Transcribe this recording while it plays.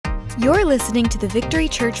You're listening to the Victory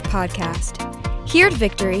Church podcast. Here at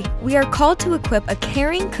Victory, we are called to equip a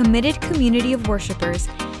caring, committed community of worshipers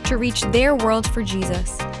to reach their world for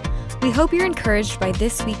Jesus. We hope you're encouraged by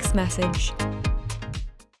this week's message.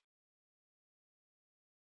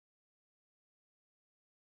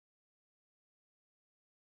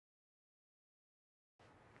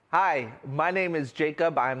 Hi, my name is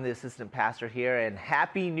Jacob. I'm the assistant pastor here, and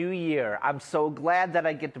Happy New Year. I'm so glad that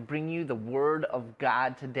I get to bring you the Word of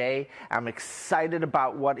God today. I'm excited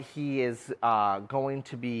about what He is going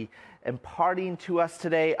to be imparting to us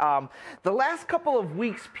today. The last couple of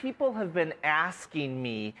weeks, people have been asking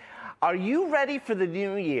me, are you ready for the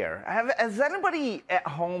new year? Has anybody at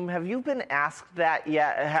home, have you been asked that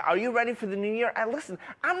yet? Are you ready for the new year? Listen,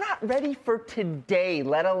 I'm not ready for today,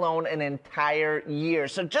 let alone an entire year.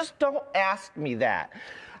 So just don't ask me that.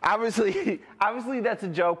 Obviously, that's a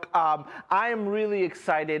joke. I am really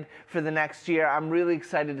excited for the next year. I'm really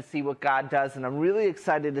excited to see what God does, and I'm really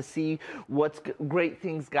excited to see what great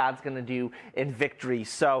things God's going to do in Victory.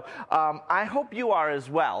 So I hope you are as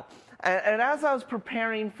well. And as I was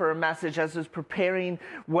preparing for a message, as I was preparing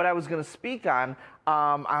what I was going to speak on,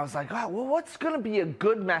 I was like, oh, well, what's going to be a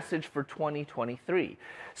good message for 2023?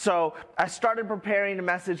 So I started preparing a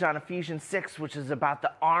message on Ephesians 6, which is about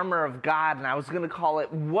the armor of God, and I was going to call it,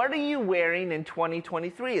 What Are You Wearing in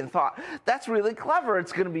 2023? And thought, that's really clever.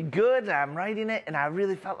 It's going to be good, and I'm writing it, and I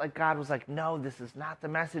really felt like God was like, no, this is not the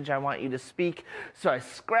message I want you to speak. So I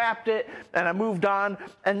scrapped it, and I moved on,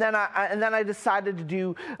 and then I decided to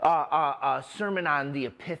do a sermon on the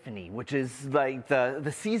Epiphany, which is like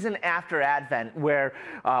the season after Advent, where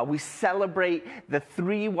we celebrate the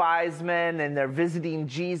three wise men, and they're visiting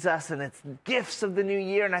Jesus, and it's gifts of the new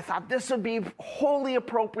year, and I thought this would be wholly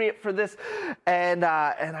appropriate for this, and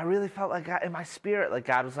I really felt like God, in my spirit, like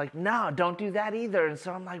God was like, no, don't do that either. And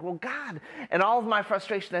so I'm like, well, God, and all of my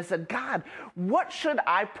frustration, I said, God, what should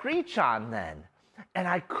I preach on then? And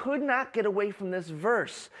I could not get away from this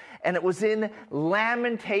verse. And it was in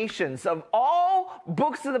Lamentations. Of all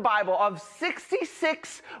books of the Bible, of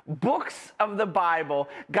 66 books of the Bible,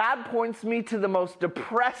 God points me to the most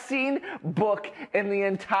depressing book in the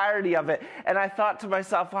entirety of it. And I thought to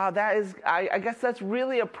myself, wow, that is, I guess that's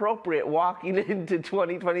really appropriate walking into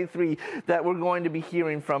 2023, that we're going to be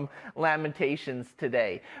hearing from Lamentations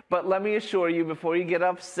today. But let me assure you, before you get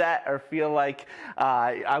upset or feel like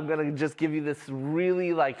I'm going to just give you this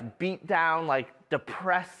really beat down,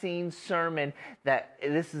 depressing sermon, that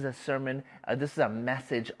this is a sermon, this is a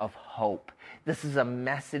message of hope. This is a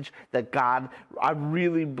message that God, I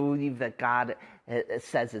really believe that God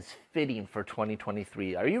says is fitting for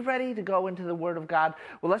 2023. Are you ready to go into the Word of God?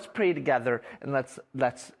 Well, let's pray together, and let's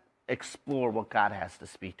explore what God has to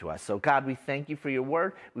speak to us. So God, we thank you for your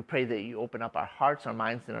word. We pray that you open up our hearts, our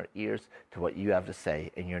minds, and our ears to what you have to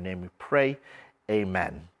say. In your name we pray,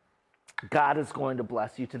 amen. God is going to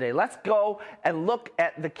bless you today. Let's go and look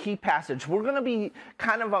at the key passage. We're going to be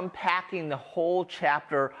kind of unpacking the whole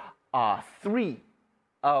chapter 3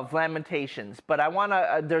 of Lamentations. But I want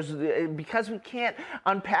to, because we can't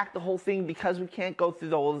unpack the whole thing, because we can't go through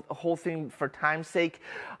the whole thing for time's sake,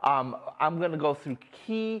 I'm going to go through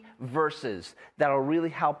key verses that will really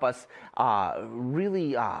help us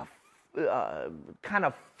kind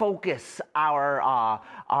of focus our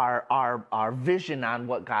vision on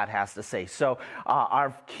what God has to say. So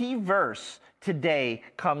our key verse today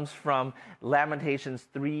comes from Lamentations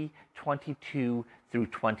 3:22 through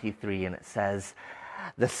 23, and it says,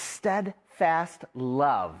 "The steadfast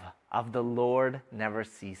love of the Lord never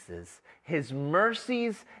ceases. His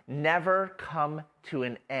mercies never come to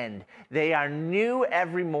an end. They are new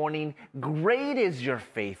every morning. Great is your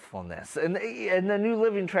faithfulness." And in the New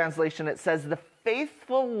Living Translation, it says, "The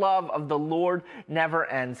faithful love of the Lord never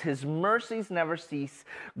ends. His mercies never cease.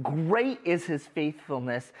 Great is his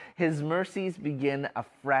faithfulness. His mercies begin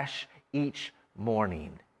afresh each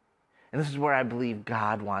morning." And this is where I believe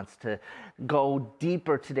God wants to go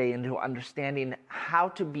deeper today into understanding how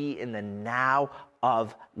to be in the now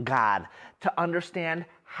of God, to understand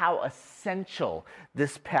how essential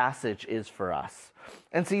this passage is for us.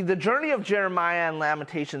 And see, the journey of Jeremiah in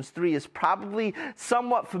Lamentations 3 is probably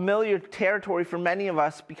somewhat familiar territory for many of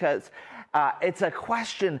us, because it's a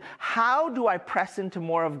question, how do I press into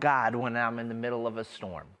more of God when I'm in the middle of a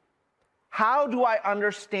storm? How do I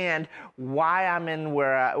understand why I'm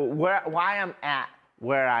why I'm at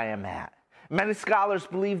where I am at? Many scholars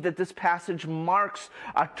believe that this passage marks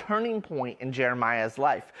a turning point in Jeremiah's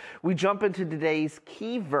life. We jump into today's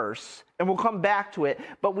key verse, and we'll come back to it,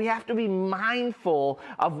 but we have to be mindful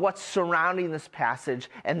of what's surrounding this passage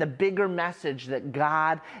and the bigger message that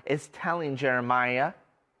God is telling Jeremiah,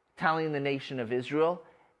 telling the nation of Israel,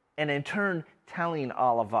 and in turn telling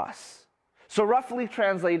all of us. So roughly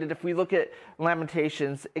translated, if we look at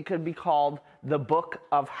Lamentations, it could be called the book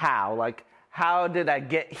of how, like, how did I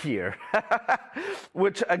get here?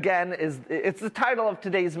 Which again it's the title of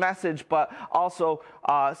today's message, but also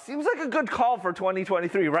seems like a good call for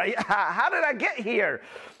 2023, right? How did I get here?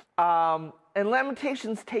 And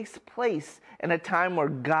Lamentations takes place in a time where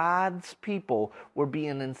God's people were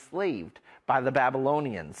being enslaved by the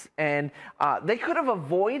Babylonians. And they could have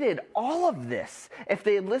avoided all of this if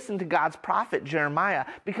they had listened to God's prophet Jeremiah,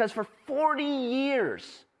 because for 40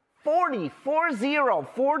 years, 40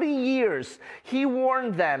 years, he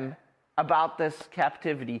warned them about this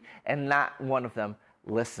captivity, and not one of them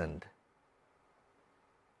listened.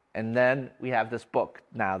 And then we have this book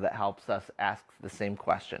now that helps us ask the same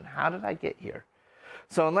question. How did I get here?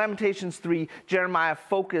 So in Lamentations 3, Jeremiah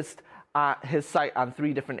focused his sight on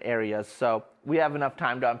 3 different areas. So we have enough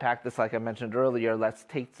time to unpack this, like I mentioned earlier. Let's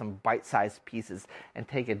take some bite-sized pieces and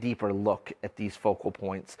take a deeper look at these focal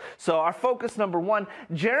points. So our focus number 1,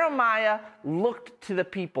 Jeremiah looked to the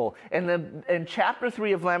people. In chapter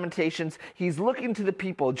 3 of Lamentations, he's looking to the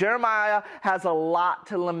people. Jeremiah has a lot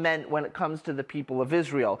to lament when it comes to the people of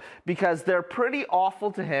Israel, because they're pretty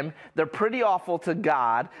awful to him. They're pretty awful to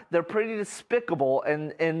God. They're pretty despicable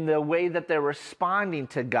in the way that they're responding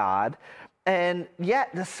to God. And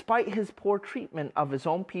yet, despite his poor treatment of his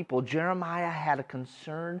own people, Jeremiah had a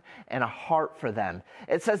concern and a heart for them.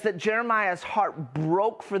 It says that Jeremiah's heart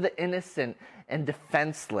broke for the innocent and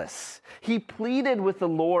defenseless. He pleaded with the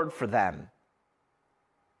Lord for them.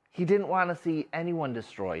 He didn't want to see anyone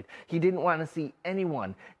destroyed. He didn't want to see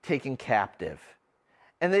anyone taken captive.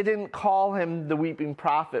 And they didn't call him the weeping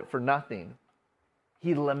prophet for nothing.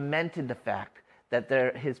 He lamented the fact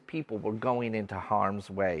that his people were going into harm's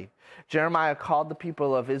way. Jeremiah called the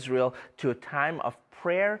people of Israel to a time of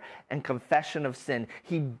prayer and confession of sin.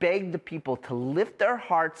 He begged the people to lift their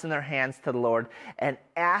hearts and their hands to the Lord and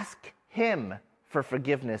ask him for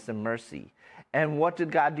forgiveness and mercy. And what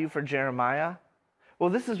did God do for Jeremiah? Well,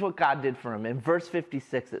 this is what God did for him. In verse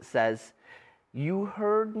 56, it says, "You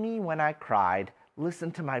heard me when I cried.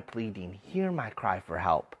 Listen to my pleading. Hear my cry for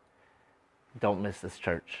help." Don't miss this,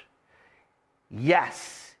 church.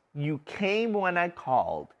 Yes, you came when I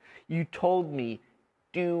called. You told me,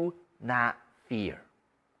 do not fear.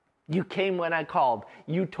 You came when I called.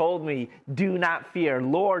 You told me, do not fear.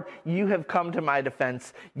 Lord, you have come to my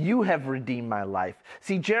defense. You have redeemed my life.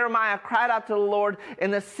 See, Jeremiah cried out to the Lord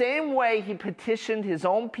in the same way he petitioned his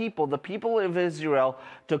own people, the people of Israel,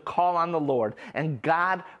 to call on the Lord. And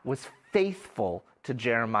God was faithful to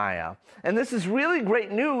Jeremiah. And this is really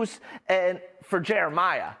great news for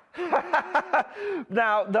Jeremiah.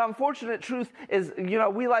 Now, the unfortunate truth is,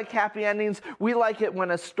 we like happy endings. We like it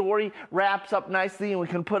when a story wraps up nicely and we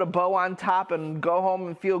can put a bow on top and go home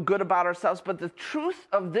and feel good about ourselves. But the truth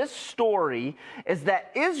of this story is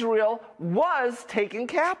that Israel was taken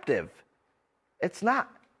captive. It's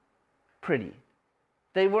not pretty.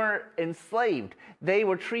 They were enslaved. They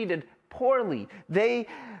were treated poorly.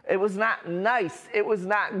 It was not nice. It was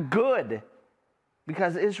not good,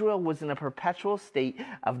 because Israel was in a perpetual state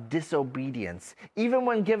of disobedience. Even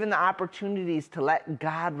when given the opportunities to let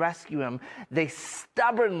God rescue them, they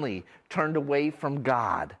stubbornly turned away from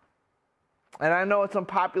God. And I know it's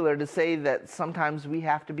unpopular to say that sometimes we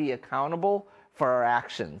have to be accountable for our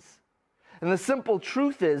actions. And the simple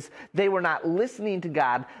truth is, they were not listening to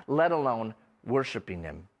God, let alone worshiping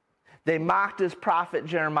him. They mocked his prophet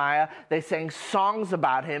Jeremiah. They sang songs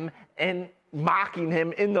about him and mocking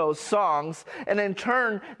him in those songs. And in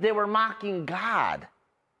turn, they were mocking God.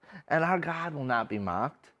 And our God will not be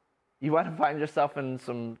mocked. You want to find yourself in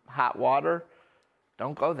some hot water?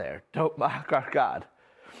 Don't go there. Don't mock our God.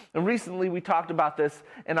 And recently we talked about this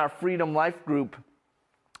in our Freedom Life group.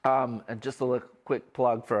 And just a quick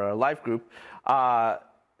plug for our life group.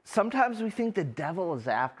 Sometimes we think the devil is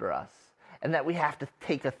after us, and that we have to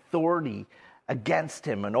take authority against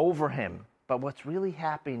him and over him. But what's really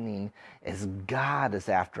happening is God is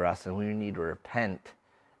after us, and we need to repent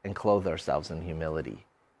and clothe ourselves in humility.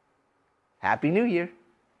 Happy New Year.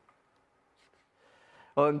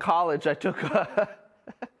 Well, in college, I took a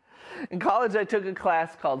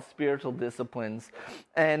class called Spiritual Disciplines,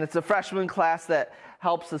 and it's a freshman class that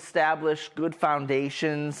helps establish good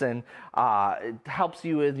foundations, and it helps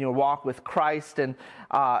you in your walk with Christ. And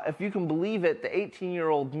if you can believe it, the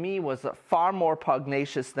 18-year-old me was far more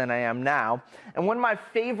pugnacious than I am now. And one of my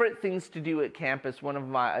favorite things to do at campus, one of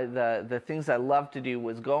the things I loved to do,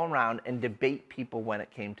 was go around and debate people when it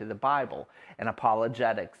came to the Bible and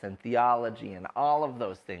apologetics and theology and all of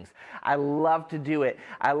those things. I love to do it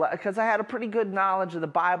because because I had a pretty good knowledge of the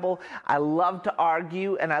Bible. I loved to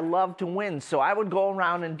argue, and I loved to win. So I would go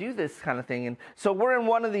around and do this kind of thing. And so we're in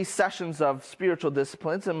one of these sessions of spiritual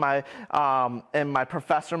disciplines, and my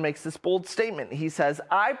professor makes this bold statement. He says,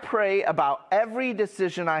 I pray about every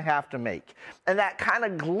decision I have to make. And that kind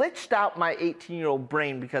of glitched out my 18-year-old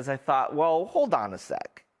brain because I thought, well, hold on a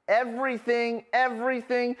sec. Everything.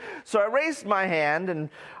 So I raised my hand and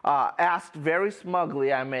asked very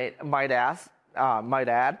smugly, I might add,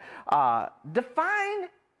 define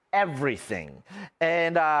everything.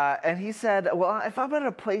 And he said, well, if I'm at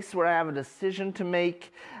a place where I have a decision to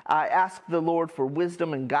make, I ask the Lord for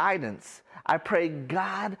wisdom and guidance. I pray,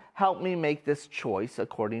 God, help me make this choice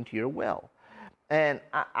according to your will. And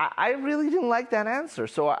I really didn't like that answer,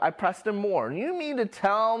 so I pressed him more. You mean to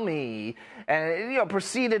tell me, and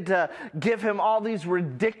proceeded to give him all these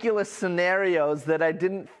ridiculous scenarios that I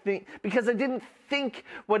didn't think, because I didn't think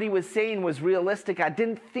what he was saying was realistic. I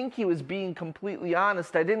didn't think he was being completely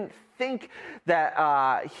honest. I didn't think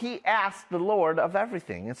that he asked the Lord of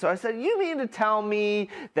everything. And so I said, you mean to tell me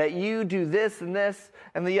that you do this and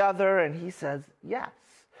the other? And he says, yes.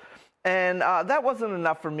 And that wasn't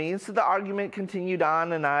enough for me, so the argument continued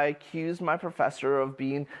on, and I accused my professor of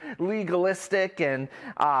being legalistic, and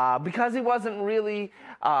because he wasn't really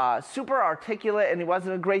super articulate and he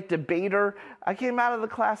wasn't a great debater, I came out of the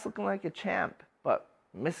class looking like a champ, but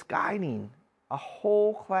misguiding a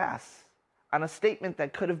whole class on a statement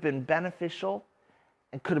that could have been beneficial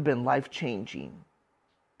and could have been life-changing.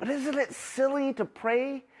 But isn't it silly to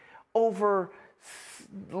pray over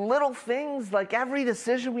little things like every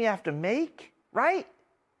decision we have to make, right?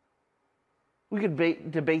 We could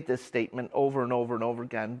debate this statement over and over and over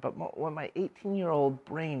again, but what my 18-year-old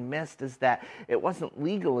brain missed is that it wasn't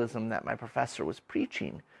legalism that my professor was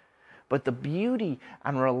preaching, but the beauty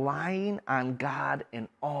on relying on God in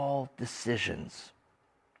all decisions.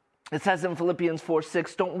 It says in Philippians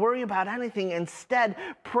 4:6, don't worry about anything. Instead,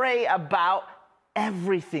 pray about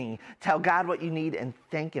everything. Tell God what you need and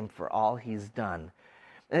thank him for all he's done.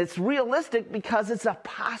 And it's realistic because it's a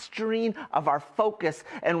posturing of our focus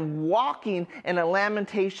and walking in a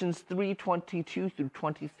Lamentations 3:22 through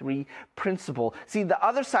 23 principle. See, the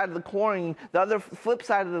other side of the coin, the other flip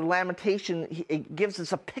side of the lamentation, it gives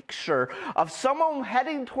us a picture of someone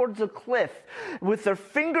heading towards a cliff with their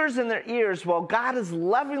fingers in their ears while God is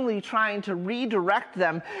lovingly trying to redirect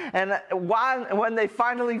them. And when they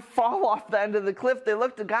finally fall off the end of the cliff, they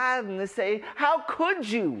look to God and they say, how could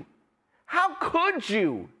you? How could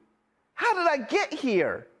you? How did I get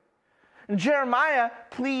here? And Jeremiah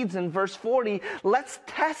pleads in verse 40, let's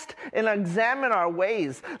test and examine our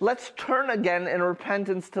ways. Let's turn again in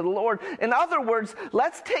repentance to the Lord. In other words,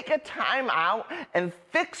 let's take a time out and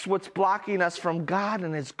fix what's blocking us from God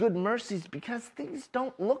and his good mercies, because things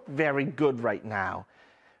don't look very good right now.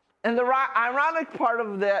 And the ironic part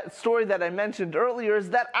of that story that I mentioned earlier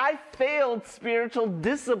is that I failed spiritual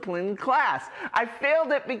discipline class. I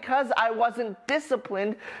failed it because I wasn't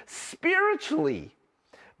disciplined spiritually.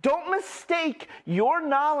 Don't mistake your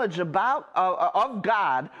knowledge of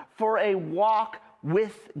God for a walk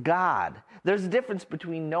with God. There's a difference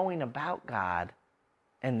between knowing about God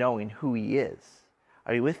and knowing who he is.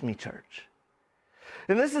 Are you with me, church?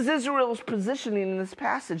 And this is Israel's positioning in this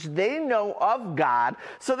passage. They know of God,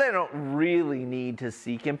 so they don't really need to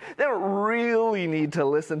seek him. They don't really need to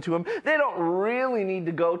listen to him. They don't really need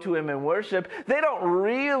to go to him and worship. They don't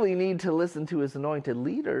really need to listen to his anointed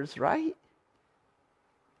leaders, right?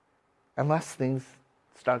 Unless things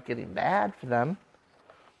start getting bad for them.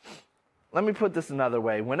 Let me put this another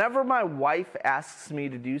way. Whenever my wife asks me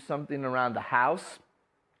to do something around the house,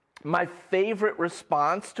 my favorite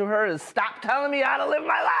response to her is, stop telling me how to live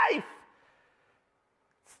my life.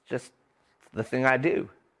 It's just the thing I do.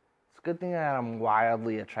 It's a good thing that I'm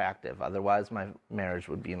wildly attractive. Otherwise, my marriage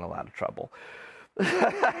would be in a lot of trouble.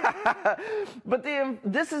 But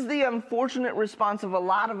this is the unfortunate response of a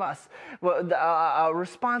lot of us. A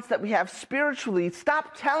response that we have spiritually.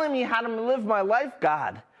 Stop telling me how to live my life,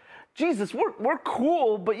 God. Jesus, we're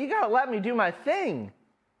cool, but you got to let me do my thing.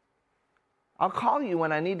 I'll call you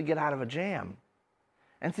when I need to get out of a jam.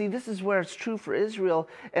 And see, this is where it's true for Israel,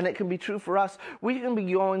 and it can be true for us. We can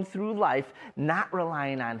be going through life not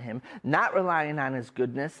relying on him, not relying on his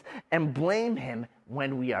goodness, and blame him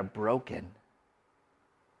when we are broken.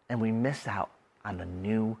 And we miss out on a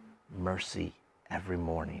new mercy every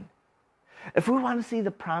morning. If we want to see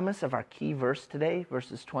the promise of our key verse today,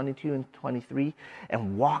 verses 22 and 23,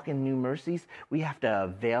 and walk in new mercies, we have to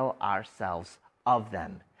avail ourselves of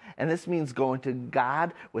them. And this means going to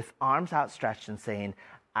God with arms outstretched and saying,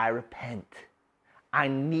 I repent. I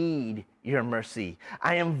need your mercy.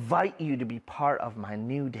 I invite you to be part of my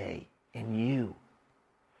new day in you.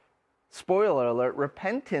 Spoiler alert,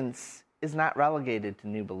 repentance is not relegated to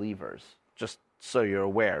new believers, just so you're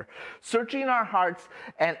aware. Searching our hearts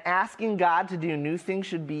and asking God to do new things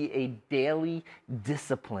should be a daily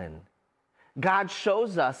discipline. God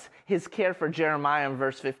shows us his care for Jeremiah in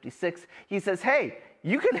verse 56. He says, hey,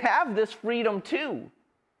 you can have this freedom too.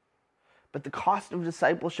 But the cost of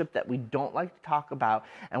discipleship that we don't like to talk about,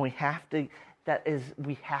 and we have to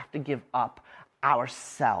give up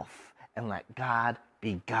ourself and let God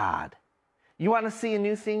be God. You want to see a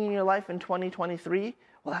new thing in your life in 2023?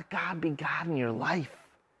 Well, let God be God in your life.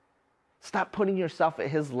 Stop putting yourself at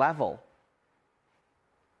his level.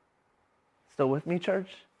 Still with me, church?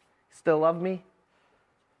 Still love me?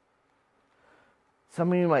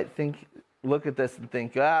 Some of you might look at this and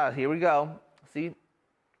think, here we go. See,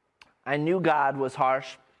 I knew God was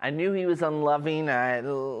harsh. I knew he was unloving.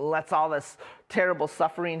 Lets all this terrible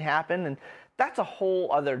suffering happen. And that's a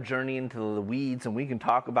whole other journey into the weeds, and we can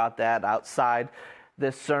talk about that outside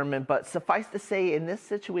this sermon. But suffice to say, in this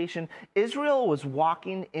situation, Israel was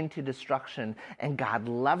walking into destruction, and God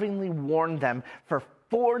lovingly warned them for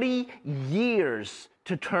 40 years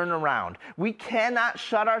to turn around. We cannot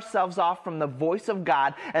shut ourselves off from the voice of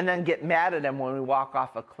God and then get mad at him when we walk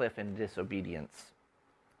off a cliff in disobedience.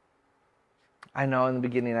 I know in the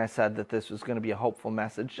beginning I said that this was going to be a hopeful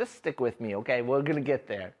message. Just stick with me, okay? We're going to get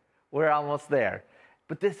there. We're almost there.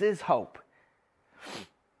 But this is hope.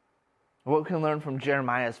 What we can learn from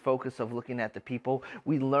Jeremiah's focus of looking at the people,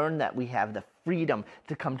 we learn that we have the freedom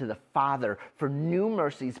to come to the Father for new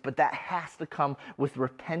mercies, but that has to come with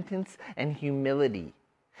repentance and humility.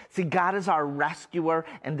 See, God is our rescuer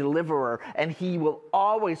and deliverer, and he will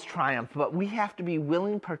always triumph, but we have to be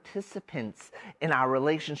willing participants in our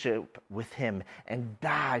relationship with him and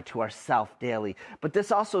die to ourselves daily. But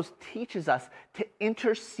this also teaches us to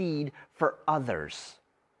intercede for others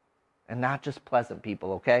and not just pleasant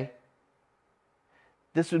people, okay?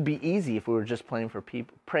 This would be easy if we were just praying for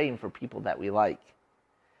people that we like.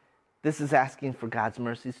 This is asking for God's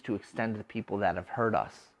mercies to extend to the people that have hurt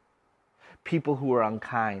us. People who are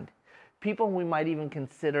unkind. People we might even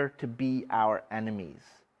consider to be our enemies.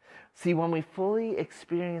 See, when we fully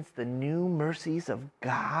experience the new mercies of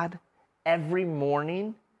God every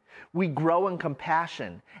morning, we grow in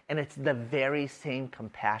compassion, and it's the very same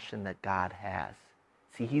compassion that God has.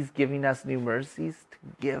 See, he's giving us new mercies to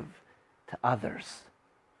give to others.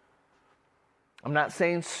 I'm not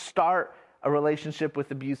saying start a relationship with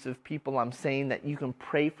abusive people. I'm saying that you can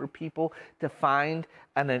pray for people to find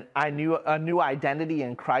a new identity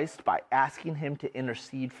in Christ by asking him to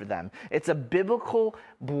intercede for them. It's a biblical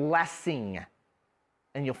blessing,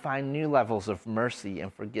 and you'll find new levels of mercy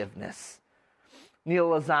and forgiveness. Neil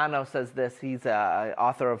Lozano says this. He's an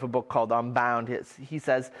author of a book called Unbound. He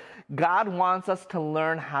says, God wants us to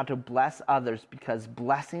learn how to bless others because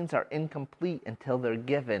blessings are incomplete until they're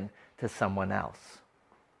given to someone else.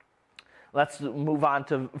 Let's move on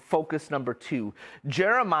to focus number 2.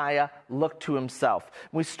 Jeremiah looked to himself.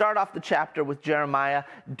 We start off the chapter with Jeremiah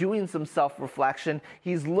doing some self-reflection.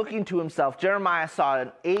 He's looking to himself. Jeremiah saw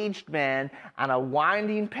an aged man on a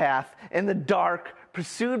winding path in the dark,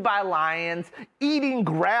 pursued by lions, eating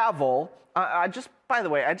gravel. By the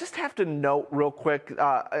way, I just have to note real quick,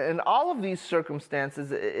 in all of these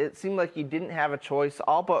circumstances, it seemed like he didn't have a choice,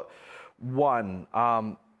 all but one.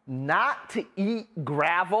 Not to eat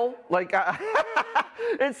gravel.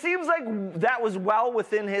 It seems like that was well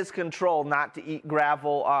within his control not to eat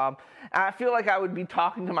gravel. I feel like I would be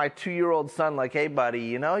talking to my 2-year-old son like, hey, buddy,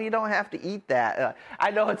 you don't have to eat that. I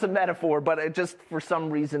know it's a metaphor, but it just for some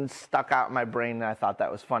reason stuck out in my brain, and I thought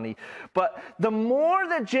that was funny. But the more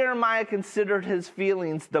that Jeremiah considered his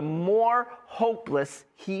feelings, the more hopeless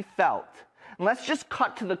he felt. And let's just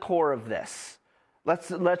cut to the core of this.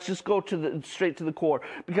 Let's just go straight to the core,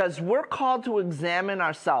 because we're called to examine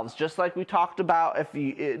ourselves, just like we talked about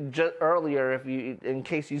earlier, in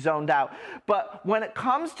case you zoned out. But when it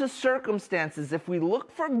comes to circumstances, if we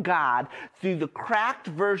look for God through the cracked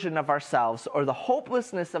version of ourselves or the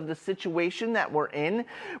hopelessness of the situation that we're in,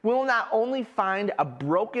 we'll not only find a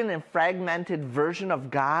broken and fragmented version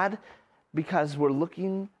of God, because we're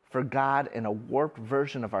looking for God in a warped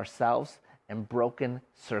version of ourselves and broken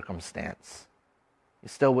circumstance. You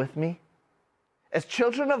still with me? As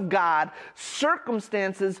children of God,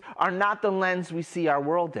 circumstances are not the lens we see our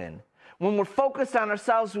world in. When we're focused on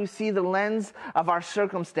ourselves, we see the lens of our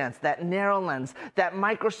circumstance, that narrow lens, that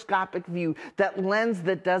microscopic view, that lens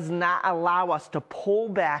that does not allow us to pull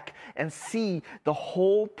back and see the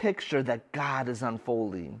whole picture that God is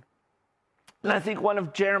unfolding. And I think one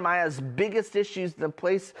of Jeremiah's biggest issues, the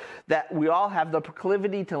place that we all have the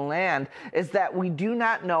proclivity to land, is that we do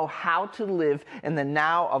not know how to live in the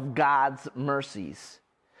now of God's mercies.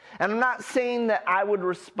 And I'm not saying that I would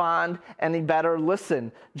respond any better.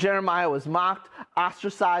 Listen, Jeremiah was mocked,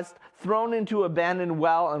 ostracized, thrown into an abandoned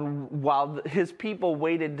well, and while his people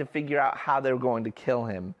waited to figure out how they were going to kill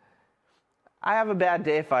him. I have a bad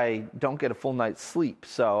day if I don't get a full night's sleep.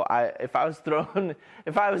 So if I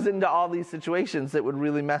was into all these situations, it would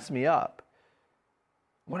really mess me up.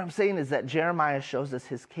 What I'm saying is that Jeremiah shows us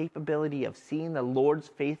his capability of seeing the Lord's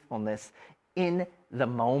faithfulness in the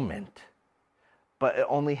moment. But it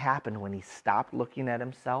only happened when he stopped looking at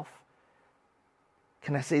himself.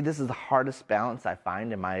 Can I say this is the hardest balance I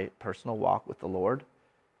find in my personal walk with the Lord?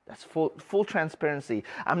 That's full transparency.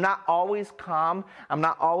 I'm not always calm. I'm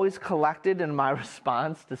not always collected in my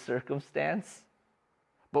response to circumstance.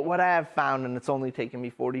 But what I have found, and it's only taken me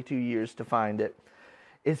 42 years to find it,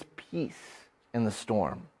 is peace in the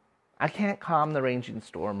storm. I can't calm the raging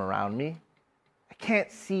storm around me. I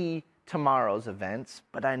can't see tomorrow's events,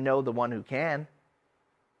 but I know the one who can.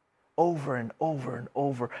 Over and over and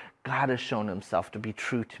over, God has shown himself to be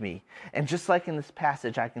true to me. And just like in this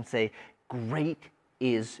passage, I can say, great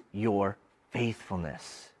is your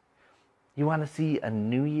faithfulness. You want to see a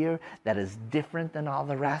new year that is different than all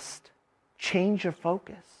the rest? Change your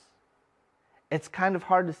focus. It's kind of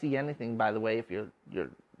hard to see anything, by the way, if you're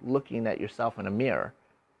looking at yourself in a mirror,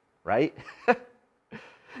 right?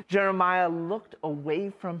 Jeremiah looked away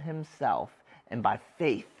from himself and by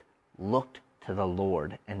faith looked to the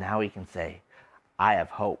Lord. And now he can say, I have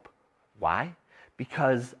hope. Why?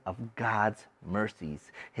 Because of God's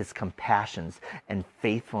mercies, his compassions, and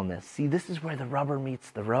faithfulness. See, this is where the rubber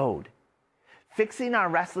meets the road. Fixing our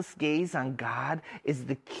restless gaze on God is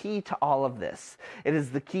the key to all of this. It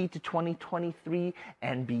is the key to 2023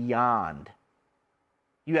 and beyond.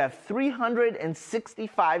 You have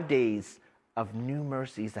 365 days of new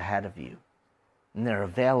mercies ahead of you, and they're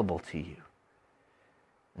available to you.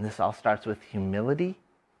 And this all starts with humility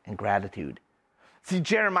and gratitude. See,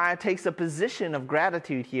 Jeremiah takes a position of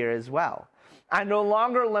gratitude here as well. I no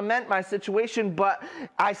longer lament my situation, but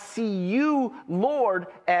I see you, Lord,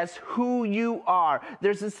 as who you are.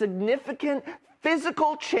 There's a significant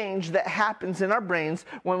physical change that happens in our brains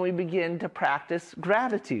when we begin to practice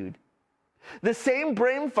gratitude. The same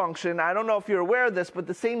brain function, I don't know if you're aware of this, but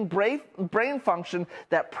the same brain function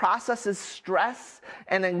that processes stress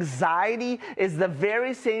and anxiety is the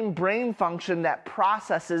very same brain function that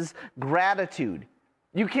processes gratitude.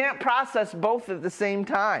 You can't process both at the same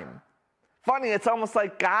time. Funny, it's almost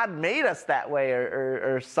like God made us that way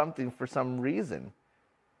or something for some reason.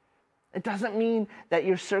 It doesn't mean that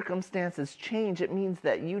your circumstances change. It means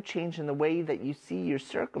that you change in the way that you see your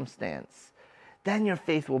circumstance. Then your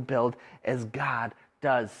faith will build as God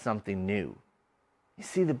does something new. You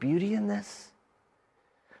see the beauty in this?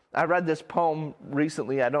 I read this poem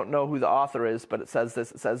recently. I don't know who the author is, but it says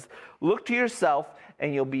this. It says, look to yourself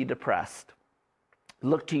and you'll be depressed.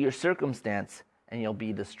 Look to your circumstance and you'll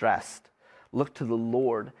be distressed. Look to the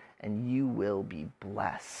Lord and you will be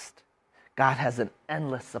blessed. God has an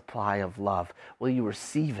endless supply of love. Will you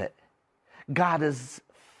receive it? God is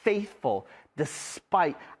faithful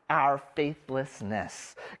despite our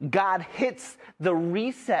faithlessness. God hits the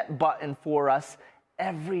reset button for us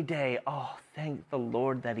every day. Oh, thank the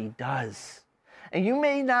Lord that he does. And you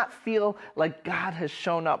may not feel like God has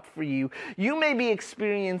shown up for you. You may be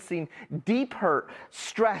experiencing deep hurt,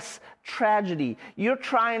 stress, tragedy. You're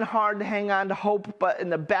trying hard to hang on to hope, but in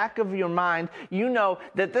the back of your mind, you know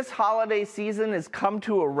that this holiday season has come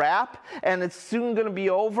to a wrap and it's soon going to be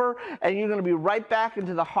over and you're going to be right back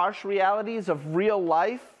into the harsh realities of real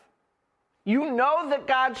life. You know that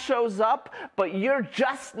God shows up, but you're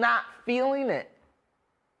just not feeling it.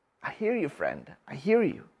 I hear you, friend. I hear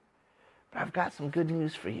you. But I've got some good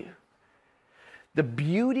news for you. The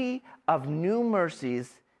beauty of new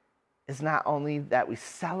mercies is not only that we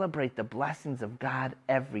celebrate the blessings of God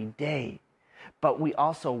every day, but we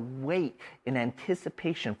also wait in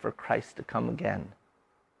anticipation for Christ to come again.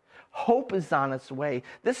 Hope is on its way.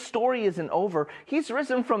 This story isn't over. He's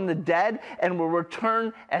risen from the dead and will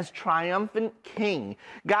return as triumphant king.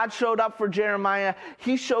 God showed up for Jeremiah.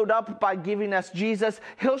 He showed up by giving us Jesus.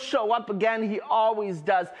 He'll show up again. He always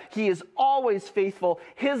does. He is always faithful.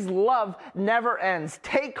 His love never ends.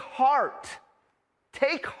 Take heart.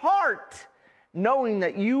 Take heart, knowing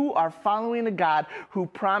that you are following a God who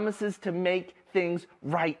promises to make things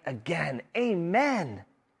right again. Amen.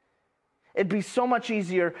 It'd be so much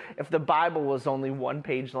easier if the Bible was only one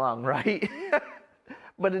page long, right?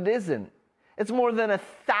 But it isn't. It's more than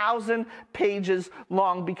 1,000 pages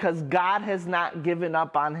long because God has not given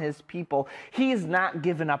up on his people. He has not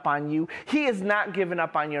given up on you. He has not given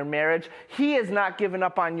up on your marriage. He has not given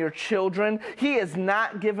up on your children. He has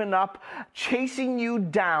not given up chasing you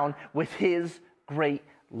down with his great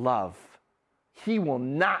love. He will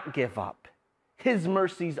not give up. His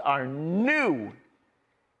mercies are new.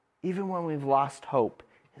 Even when we've lost hope,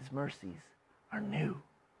 his mercies are new.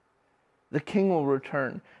 The King will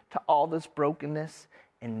return to all this brokenness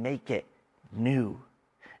and make it new.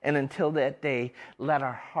 And until that day, let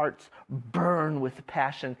our hearts burn with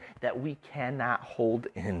passion that we cannot hold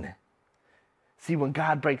in. See, when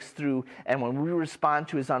God breaks through and when we respond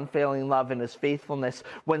to his unfailing love and his faithfulness,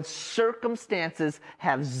 when circumstances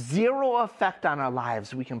have zero effect on our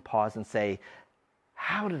lives, we can pause and say,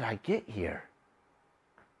 how did I get here?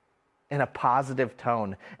 In a positive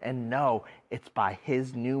tone, and know it's by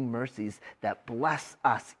his new mercies that bless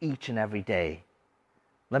us each and every day.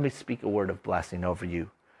 Let me speak a word of blessing over you.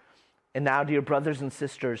 And now, dear brothers and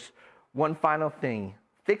sisters, one final thing.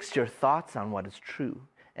 Fix your thoughts on what is true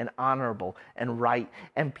and honorable and right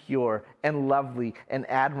and pure and lovely and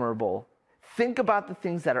admirable. Think about the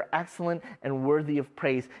things that are excellent and worthy of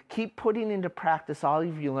praise. Keep putting into practice all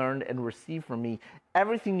of you learned and received from me,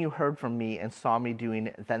 everything you heard from me and saw me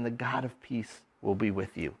doing, then the God of peace will be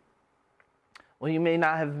with you. Well, you may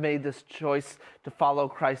not have made this choice to follow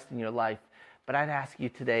Christ in your life, but I'd ask you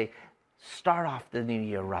today, start off the new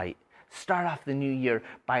year right. Start off the new year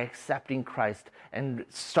by accepting Christ and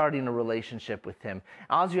starting a relationship with him.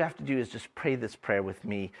 All you have to do is just pray this prayer with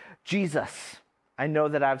me. Jesus, I know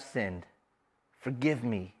that I've sinned. Forgive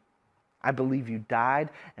me. I believe you died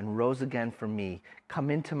and rose again for me. Come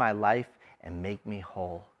into my life and make me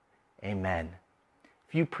whole. Amen.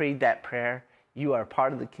 If you prayed that prayer, you are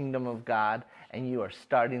part of the kingdom of God and you are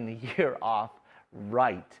starting the year off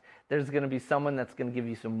right. There's going to be someone that's going to give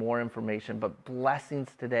you some more information, but blessings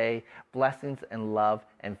today, blessings and love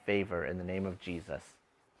and favor in the name of Jesus.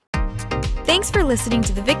 Thanks for listening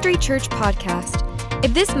to the Victory Church podcast.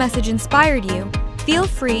 If this message inspired you, feel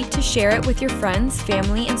free to share it with your friends,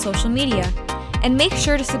 family, and social media. And make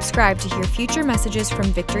sure to subscribe to hear future messages from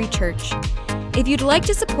Victory Church. If you'd like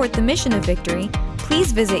to support the mission of Victory,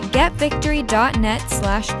 please visit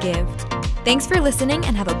getvictory.net/give. Thanks for listening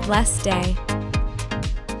and have a blessed day.